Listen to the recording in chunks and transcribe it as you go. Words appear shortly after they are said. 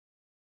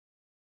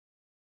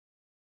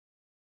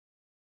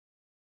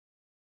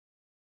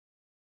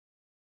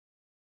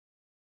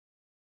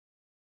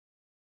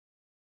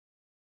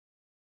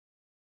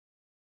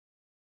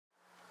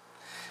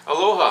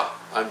Aloha,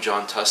 I'm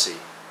John Tussey.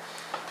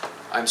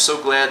 I'm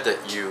so glad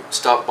that you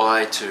stopped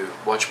by to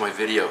watch my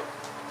video.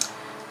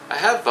 I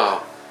have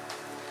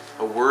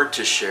a word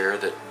to share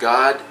that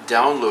God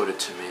downloaded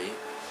to me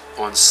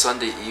on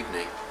Sunday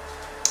evening,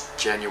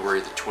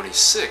 January the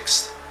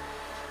 26th,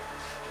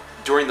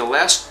 during the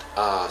last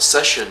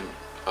session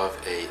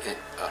of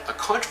a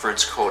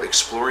conference called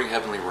Exploring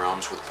Heavenly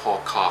Realms with Paul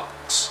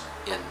Cox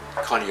in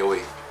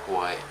Kaneohe,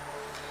 Hawaii.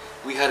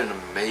 We had an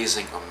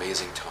amazing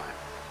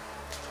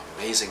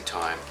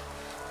time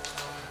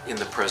in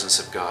the presence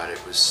of God.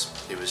 It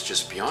was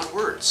just beyond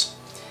words.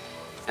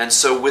 And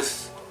so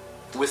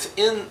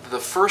within the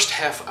first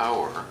half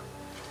hour,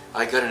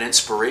 I got an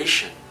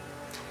inspiration,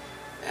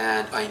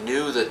 and I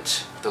knew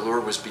that the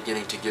Lord was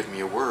beginning to give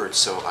me a word,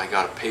 so I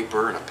got a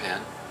paper and a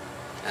pen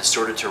and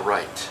started to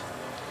write.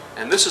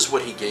 And this is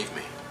what He gave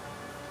me.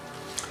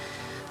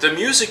 The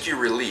music you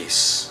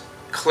release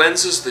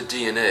cleanses the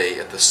DNA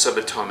at the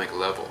subatomic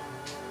level.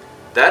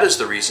 That is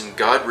the reason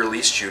God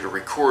released you to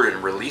record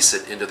and release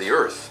it into the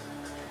earth.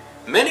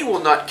 Many will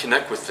not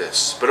connect with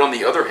this, but on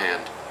the other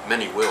hand,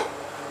 many will.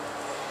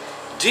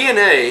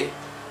 DNA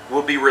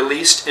will be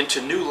released into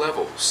new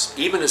levels,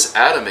 even as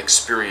Adam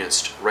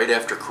experienced right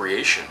after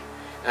creation,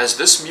 as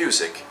this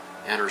music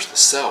enters the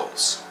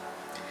cells.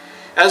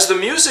 As the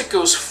music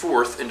goes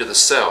forth into the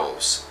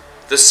cells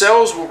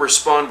will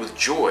respond with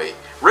joy,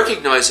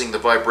 recognizing the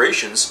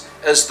vibrations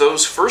as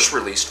those first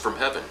released from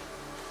heaven.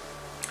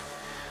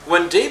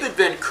 When David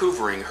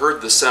Vancouvering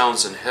heard the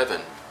sounds in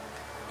heaven,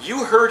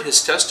 you heard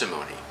his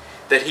testimony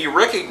that he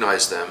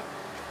recognized them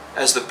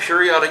as the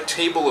periodic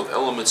table of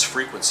elements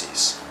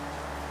frequencies.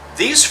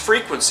 These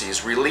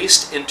frequencies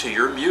released into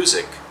your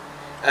music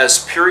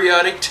as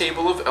periodic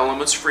table of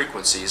elements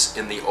frequencies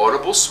in the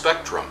audible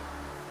spectrum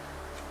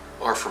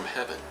are from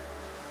heaven.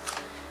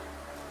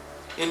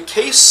 In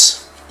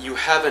case you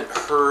haven't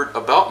heard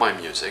about my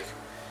music,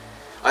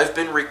 I've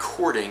been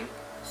recording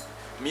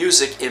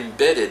music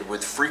embedded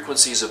with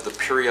frequencies of the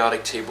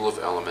periodic table of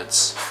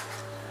elements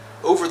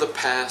over the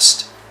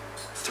past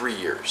 3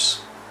 years.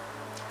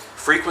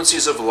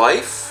 Frequencies of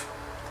life,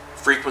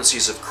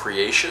 frequencies of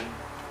creation,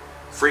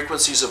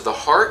 frequencies of the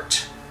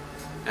heart,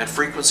 and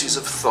frequencies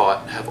of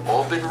thought have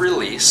all been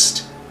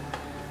released,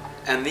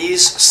 and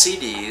these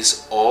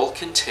CDs all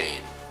contain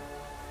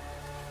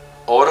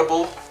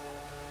audible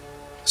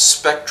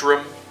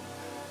spectrum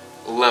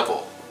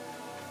level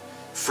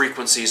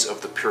frequencies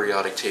of the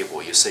periodic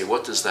table. You say,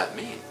 what does that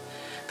mean?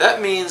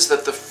 That means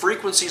that the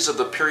frequencies of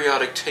the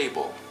periodic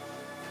table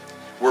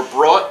were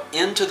brought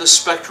into the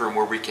spectrum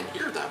where we can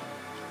hear them,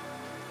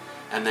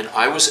 and then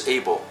I was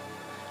able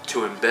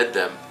to embed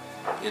them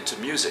into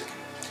music.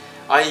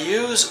 I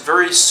use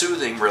very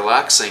soothing,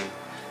 relaxing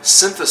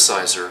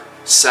synthesizer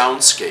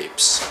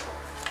soundscapes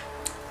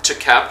to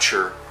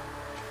capture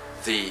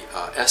the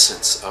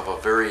essence of a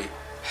very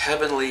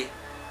heavenly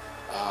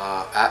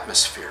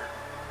atmosphere,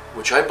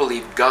 which I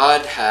believe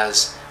God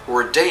has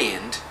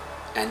ordained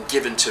and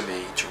given to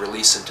me to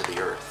release into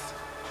the earth.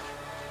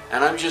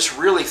 And I'm just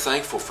really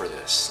thankful for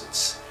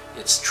this.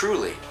 It's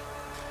truly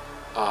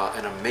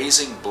an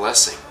amazing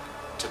blessing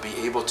to be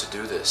able to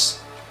do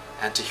this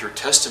and to hear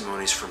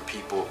testimonies from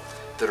people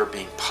that are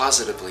being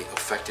positively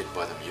affected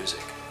by the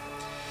music.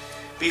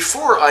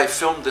 Before I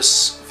filmed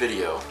this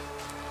video,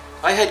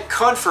 I had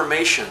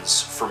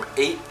confirmations from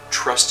 8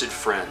 trusted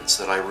friends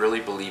that I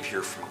really believe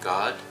hear from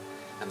God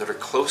and that are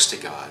close to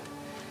God.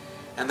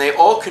 And they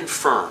all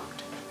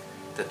confirmed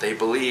that they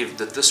believed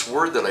that this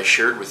word that I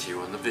shared with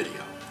you in the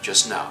video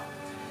just now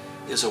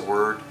is a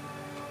word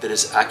that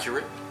is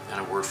accurate and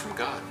a word from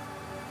God.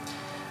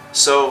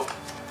 So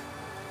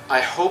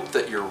I hope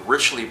that you're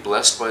richly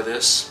blessed by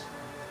this.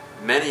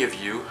 Many of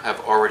you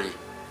have already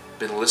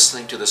been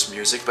listening to this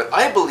music, but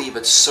I believe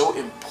it's so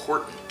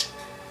important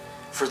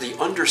for the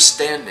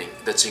understanding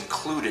that's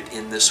included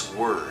in this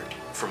word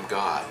from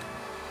God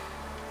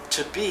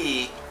to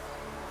be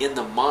in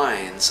the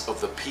minds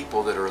of the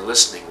people that are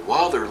listening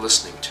while they're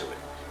listening to it,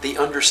 the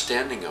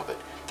understanding of it,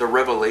 the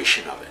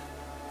revelation of it.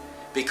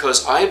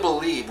 Because I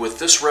believe with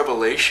this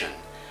revelation,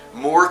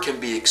 more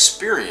can be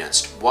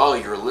experienced while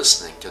you're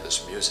listening to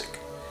this music.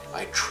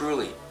 I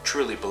truly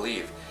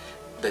believe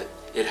that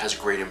it has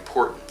great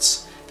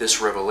importance.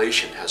 This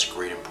revelation has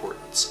great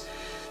importance.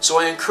 So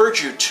I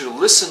encourage you to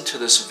listen to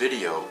this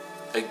video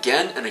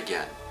again and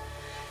again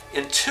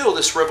until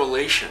this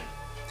revelation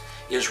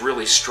is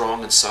really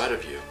strong inside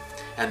of you.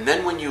 And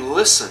then when you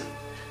listen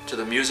to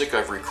the music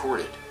I've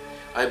recorded,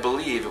 I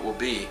believe it will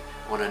be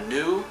on a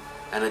new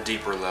and a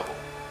deeper level.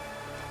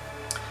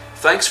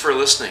 Thanks for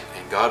listening,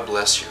 and God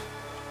bless you.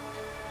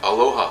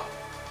 Aloha.